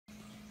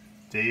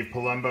Dave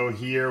Palumbo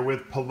here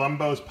with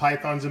Palumbo's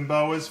Pythons and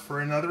Boas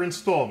for another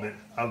installment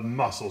of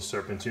Muscle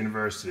Serpents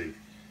University.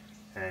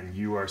 And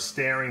you are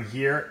staring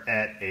here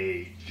at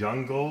a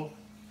jungle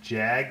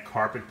jag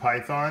carpet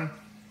python,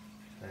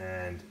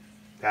 and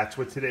that's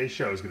what today's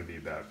show is going to be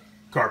about.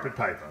 Carpet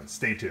pythons.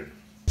 Stay tuned.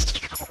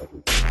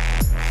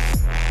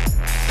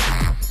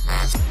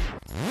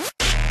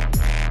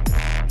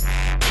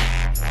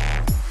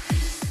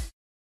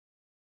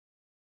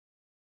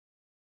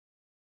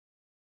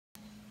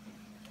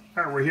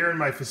 All right, we're here in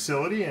my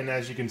facility, and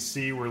as you can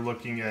see, we're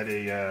looking at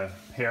a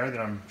pair that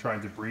I'm trying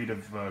to breed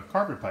of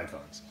carpet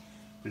pythons.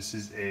 This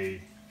is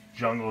a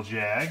jungle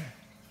jag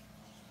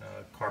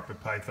carpet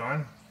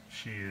python.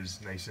 She is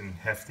nice and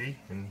hefty,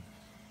 and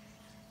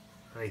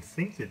I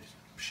think that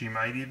she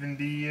might even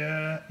be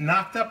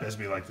knocked up, as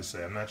we like to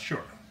say. I'm not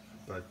sure,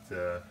 but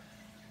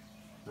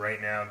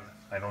right now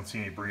I don't see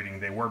any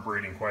breeding. They were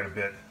breeding quite a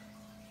bit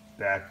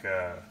back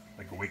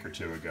like a week or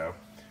two ago.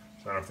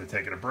 So I don't know if they're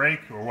taking a break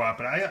or what,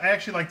 but I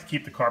actually like to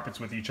keep the carpets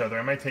with each other.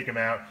 I might take them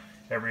out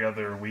every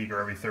other week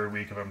or every third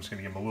week if I'm just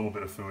going to give them a little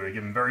bit of food. I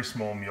give them very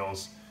small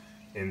meals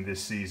in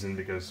this season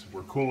because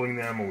we're cooling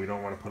them and we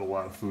don't want to put a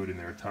lot of food in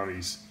their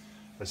tummies,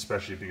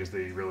 especially because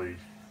they really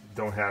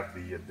don't have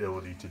the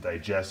ability to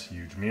digest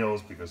huge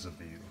meals because of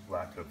the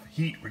lack of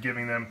heat we're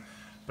giving them.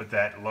 But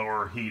that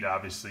lower heat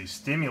obviously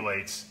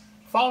stimulates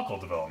follicle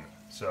development,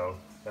 so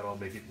that'll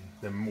make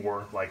them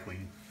more likely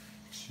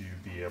to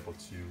be able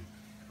to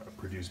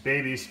produce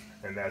babies,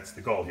 and that's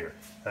the goal here.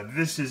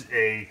 This is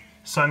a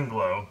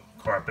Sunglow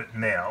carpet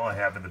male I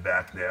have in the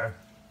back there,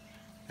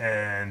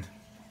 and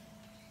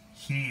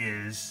he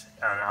is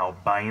an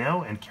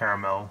albino and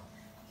caramel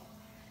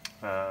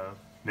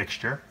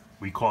mixture.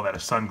 We call that a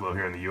Sunglow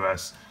here in the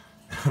US.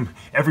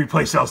 Every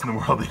place else in the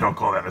world they don't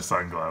call that a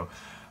Sunglow.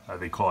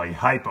 They call a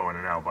hypo and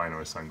an albino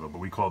a Sunglow, but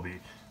we call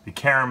the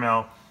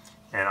caramel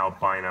and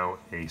albino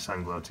a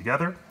Sunglow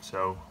together.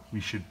 So we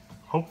should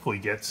hopefully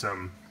get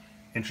some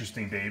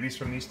interesting babies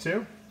from these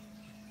two.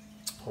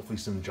 Hopefully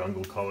some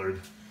jungle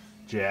colored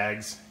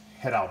jags,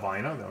 het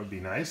albino, that would be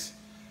nice.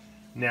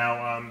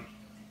 Now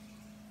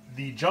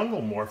the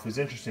jungle morph is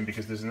interesting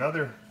because there's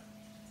another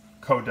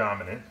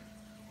codominant,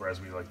 or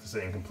as we like to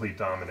say incomplete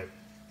dominant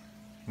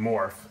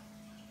morph,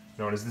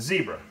 known as the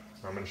zebra.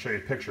 I'm going to show you a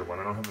picture of one.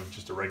 I don't have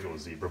just a regular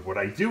zebra. What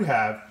I do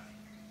have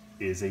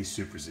is a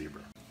super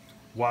zebra.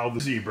 While the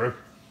zebra,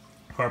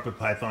 carpet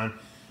python,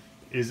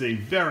 is a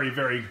very,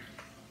 very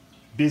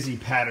busy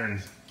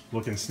patterned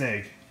looking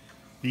snake,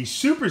 the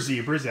super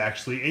zebra is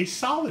actually a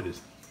solid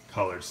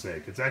colored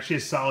snake. It's actually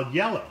a solid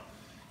yellow.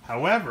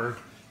 However,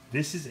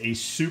 this is a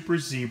super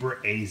zebra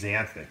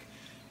axanthic.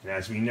 And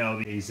as we know,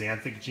 the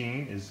axanthic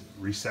gene is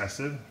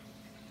recessive.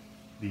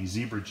 The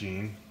zebra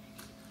gene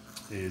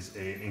is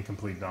an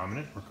incomplete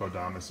dominant, or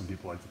codominant, some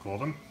people like to call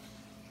them.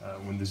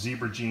 When the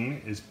zebra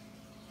gene is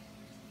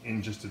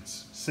in just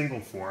its single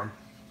form,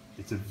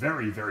 it's a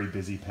very, very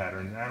busy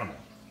patterned animal.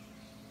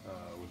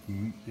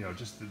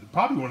 Just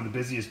probably one of the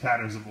busiest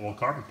patterns of all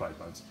carpet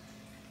pythons.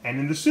 And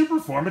in the super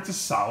form, it's a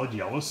solid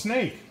yellow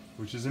snake,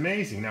 which is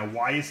amazing. Now,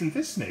 why isn't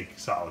this snake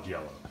solid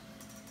yellow?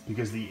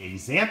 Because the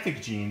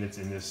axanthic gene that's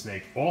in this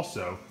snake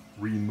also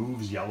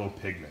removes yellow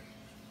pigment.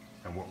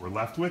 And what we're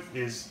left with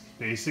is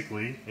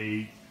basically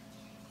a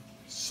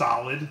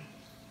solid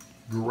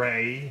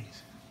gray,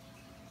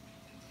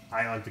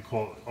 I like to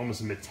call it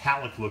almost a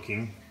metallic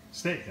looking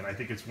snake. And I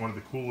think it's one of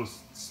the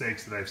coolest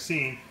snakes that I've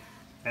seen.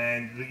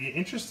 And the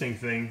interesting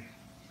thing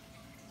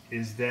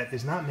is that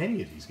there's not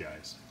many of these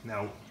guys.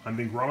 Now, I've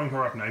been growing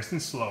her up nice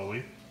and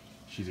slowly.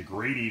 She's a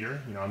great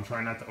eater. I'm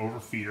trying not to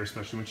overfeed her,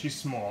 especially when she's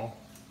small.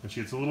 When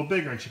she gets a little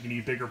bigger and she can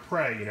eat bigger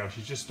prey,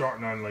 she's just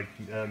starting on like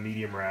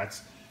medium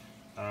rats.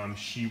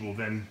 She will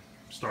then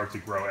start to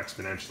grow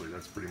exponentially.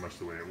 That's pretty much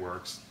the way it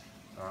works.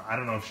 I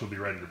don't know if she'll be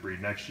ready to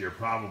breed next year,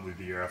 probably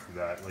the year after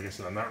that. Like I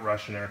said, I'm not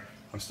rushing her.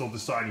 I'm still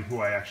deciding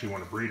who I actually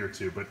want to breed her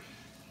to, but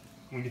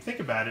when you think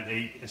about it,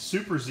 a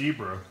super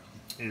zebra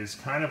is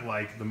kind of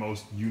like the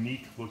most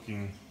unique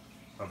looking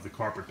of the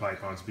carpet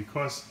pythons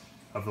because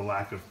of the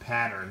lack of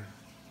pattern.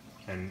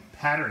 And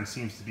pattern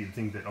seems to be the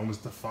thing that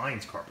almost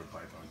defines carpet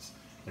pythons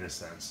in a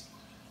sense.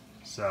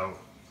 So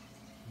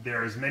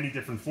there's many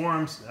different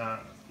forms. I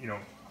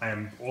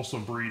am also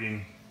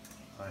breeding,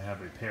 I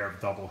have a pair of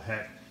double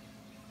het,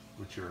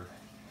 which are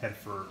het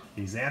for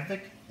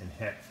axanthic and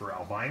het for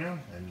albino.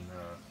 And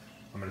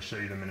I'm going to show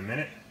you them in a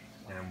minute,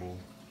 and we'll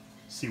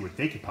see what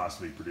they could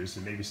possibly produce,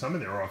 and maybe some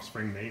of their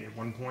offspring may at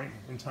one point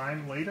in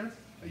time later,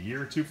 a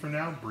year or two from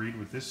now, breed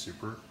with this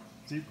super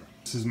zebra.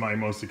 This is my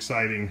most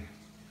exciting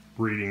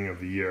breeding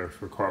of the year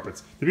for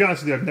carpets. To be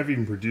honest with you, I've never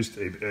even produced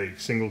a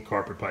single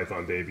carpet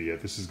python baby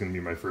yet. This is going to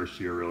be my first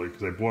year really,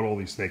 because I bought all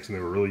these snakes when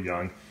they were really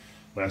young,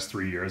 last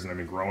 3 years, and I've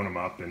been growing them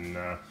up. And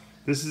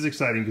this is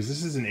exciting because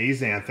this is an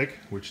axanthic,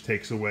 which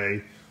takes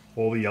away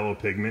all the yellow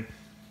pigment,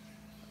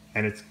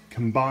 and it's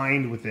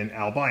combined with an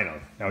albino.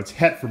 Now it's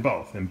het for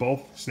both, and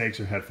both snakes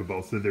are het for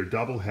both. So they're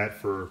double het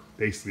for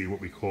basically what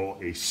we call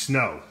a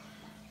snow.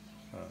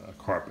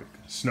 carpet.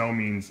 Snow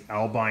means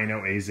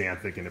albino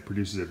axanthic, and it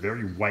produces a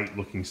very white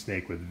looking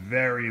snake with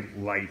very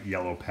light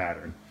yellow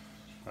pattern.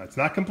 It's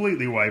not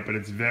completely white, but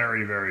it's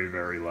very, very,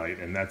 very light,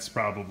 and that's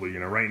probably, you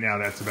know, right now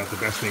that's about the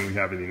best thing we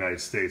have in the United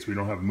States. We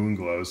don't have moon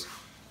glows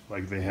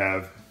like they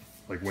have,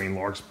 like Wayne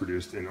Lark's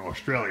produced in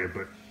Australia,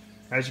 but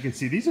as you can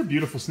see, these are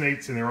beautiful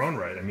snakes in their own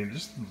right. I mean,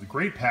 just a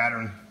great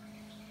pattern,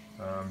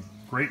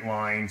 great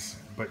lines,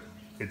 but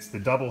it's the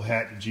double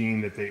het gene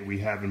that we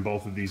have in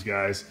both of these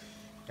guys,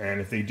 and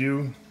if they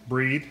do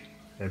breed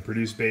and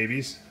produce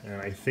babies,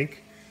 and I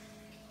think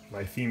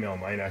my female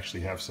might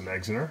actually have some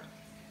eggs in her.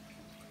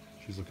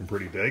 She's looking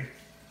pretty big.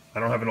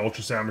 I don't have an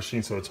ultrasound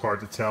machine, so it's hard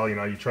to tell. You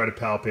know, you try to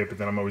palpate, but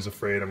then I'm always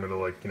afraid I'm going to,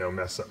 like, you know,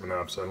 mess something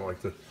up, so I don't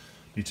like to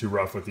be too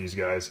rough with these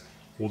guys.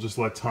 We'll just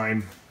let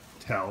time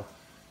tell.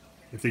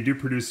 If they do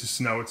produce a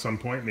snow at some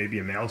point, maybe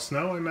a male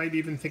snow, I might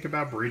even think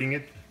about breeding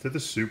it to the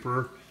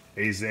super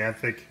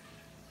axanthic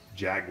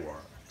jaguar.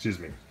 Excuse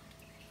me.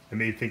 I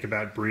may think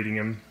about breeding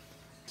him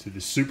to the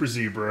super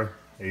zebra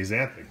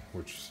axanthic,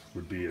 which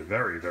would be a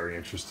very, very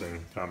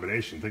interesting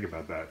combination. Think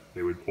about that.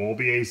 They would all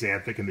be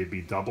axanthic, and they'd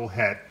be double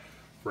het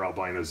for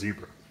albino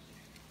zebra.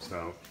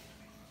 So,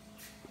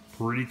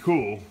 pretty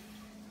cool.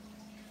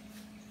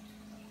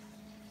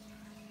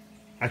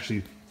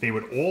 Actually, they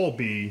would all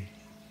be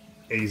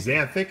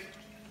axanthic,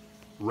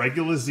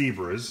 regular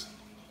zebras,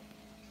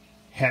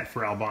 het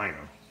for albino.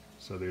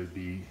 So they would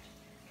be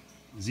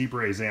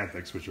zebra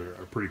axanthics, which are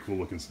pretty cool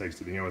looking snakes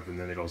to begin with, and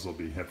then they'd also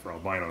be het for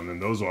albino. And then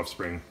those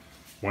offspring,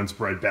 once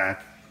bred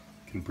back,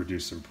 can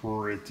produce some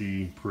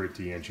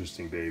pretty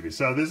interesting babies.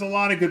 So there's a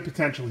lot of good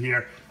potential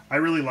here. I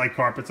really like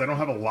carpets. I don't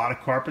have a lot of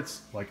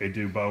carpets like I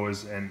do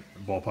boas and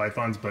ball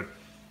pythons, but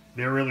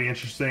they're really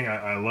interesting.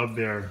 I love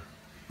the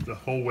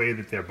whole way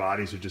that their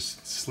bodies are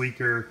just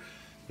sleeker.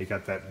 They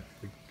got that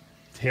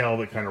tail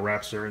that kind of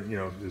wraps their, you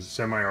know, is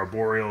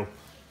semi-arboreal,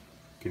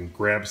 can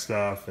grab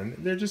stuff, and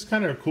they're just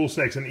kind of cool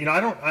snakes. And, you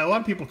know, a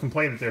lot of people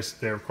complain that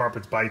their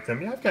carpets bite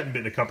them. Yeah, I've gotten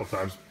bitten a couple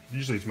times.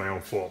 Usually it's my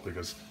own fault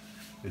because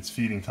it's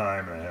feeding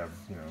time, and I have,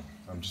 you know,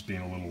 I'm just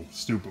being a little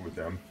stupid with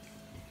them.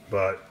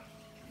 But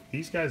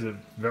these guys are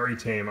very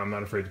tame. I'm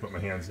not afraid to put my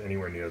hands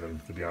anywhere near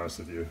them, to be honest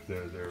with you.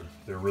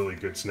 They're really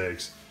good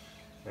snakes.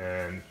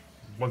 And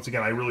once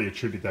again, I really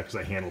attribute that because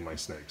I handle my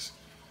snakes.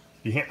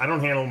 I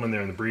don't handle them when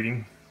they're in the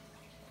breeding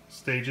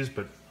stages,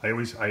 but I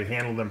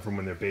handle them from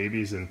when they're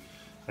babies, and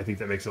I think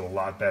that makes it a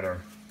lot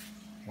better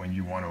when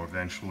you want to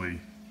eventually,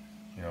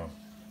 you know,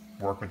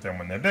 work with them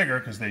when they're bigger,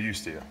 because they're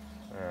used to you.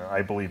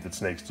 I believe that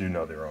snakes do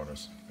know their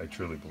owners. I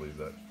truly believe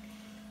that.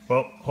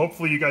 Well,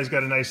 hopefully you guys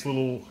got a nice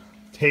little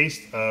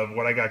taste of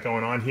what I got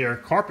going on here,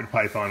 carpet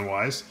python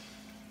wise.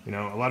 You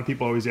know, a lot of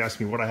people always ask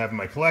me what I have in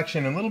my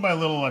collection, and little by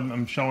little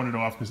I'm showing it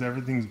off because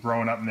everything's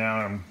growing up now,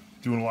 and I'm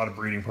doing a lot of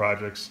breeding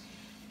projects.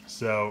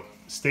 So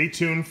stay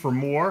tuned for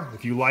more.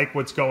 If you like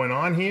what's going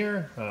on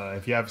here,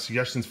 if you have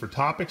suggestions for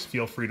topics,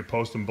 feel free to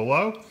post them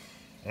below.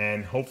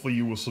 And hopefully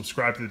you will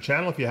subscribe to the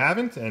channel if you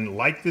haven't, and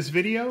like this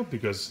video,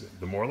 because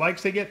the more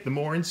likes they get, the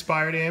more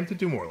inspired I am to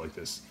do more like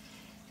this.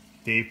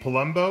 Dave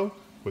Palumbo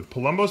with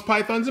Palumbo's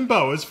Pythons and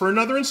Boas for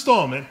another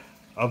installment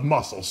of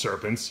Muscle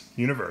Serpents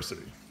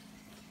University.